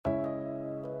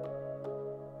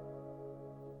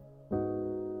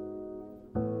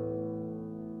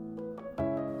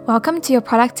Welcome to your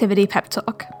Productivity Pep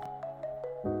Talk.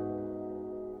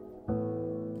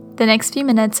 The next few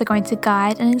minutes are going to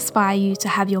guide and inspire you to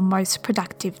have your most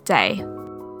productive day.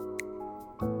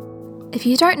 If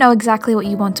you don't know exactly what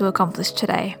you want to accomplish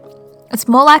today, it's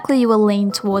more likely you will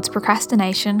lean towards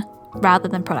procrastination rather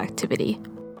than productivity.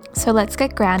 So let's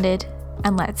get grounded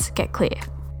and let's get clear.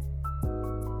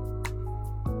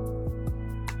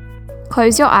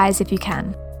 Close your eyes if you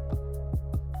can.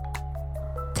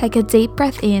 Take a deep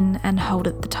breath in and hold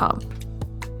at the top.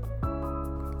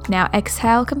 Now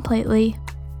exhale completely.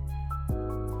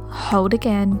 Hold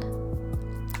again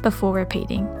before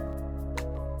repeating.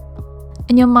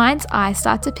 In your mind's eye,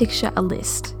 start to picture a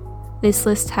list. This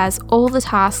list has all the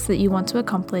tasks that you want to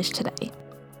accomplish today.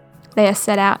 They are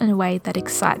set out in a way that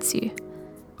excites you.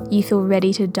 You feel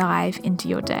ready to dive into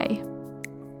your day.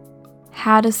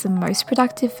 How does the most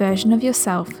productive version of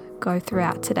yourself go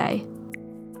throughout today?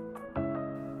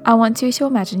 I want you to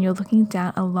imagine you're looking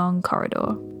down a long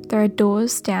corridor. There are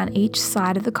doors down each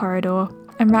side of the corridor,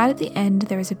 and right at the end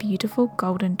there is a beautiful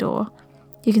golden door.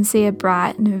 You can see a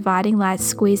bright and inviting light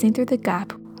squeezing through the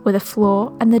gap where the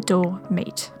floor and the door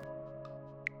meet.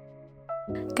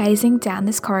 Gazing down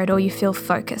this corridor, you feel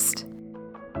focused.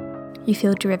 You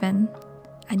feel driven,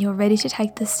 and you're ready to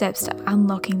take the steps to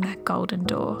unlocking that golden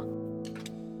door.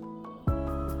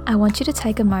 I want you to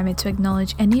take a moment to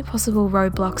acknowledge any possible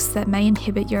roadblocks that may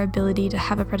inhibit your ability to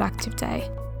have a productive day.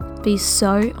 Be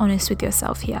so honest with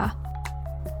yourself here.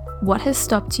 What has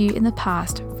stopped you in the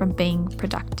past from being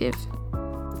productive?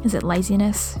 Is it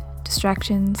laziness,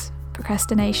 distractions,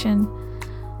 procrastination?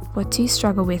 What do you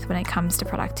struggle with when it comes to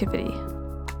productivity?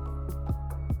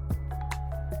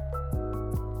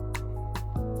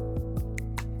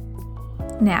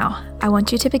 Now, I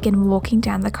want you to begin walking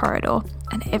down the corridor,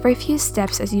 and every few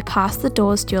steps as you pass the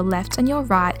doors to your left and your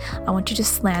right, I want you to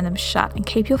slam them shut and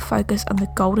keep your focus on the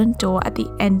golden door at the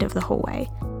end of the hallway.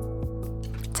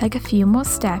 Take a few more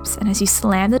steps, and as you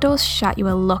slam the doors shut, you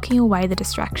are locking away the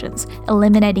distractions,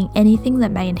 eliminating anything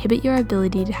that may inhibit your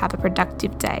ability to have a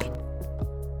productive day.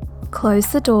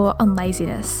 Close the door on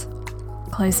laziness.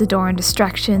 Close the door on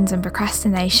distractions and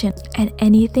procrastination and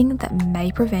anything that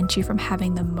may prevent you from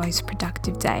having the most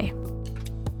productive day.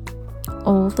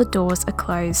 All the doors are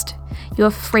closed. You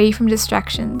are free from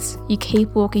distractions. You keep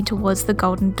walking towards the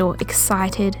golden door,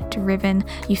 excited, driven.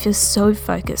 You feel so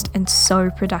focused and so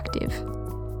productive.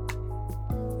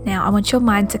 Now I want your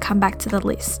mind to come back to the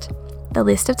list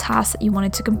of tasks that you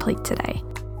wanted to complete today.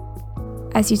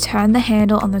 As you turn the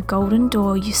handle on the golden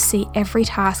door, you see every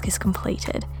task is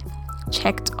completed,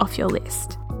 checked off your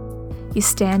list. You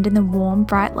stand in the warm,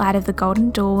 bright light of the golden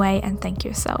doorway and thank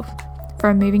yourself for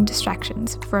removing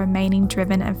distractions, for remaining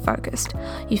driven and focused.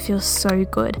 You feel so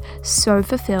good, so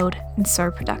fulfilled, and so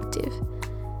productive.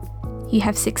 You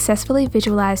have successfully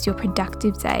visualized your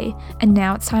productive day, and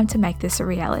now it's time to make this a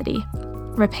reality.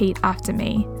 Repeat after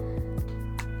me.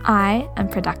 I am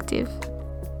productive.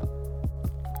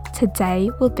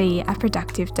 Today will be a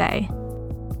productive day.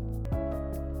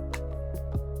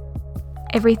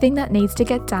 Everything that needs to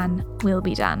get done will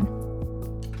be done.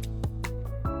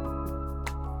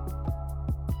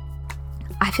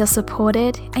 I feel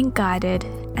supported and guided,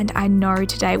 and I know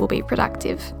today will be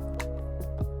productive.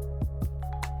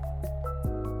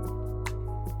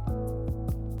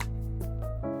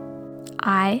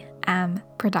 I am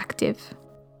productive.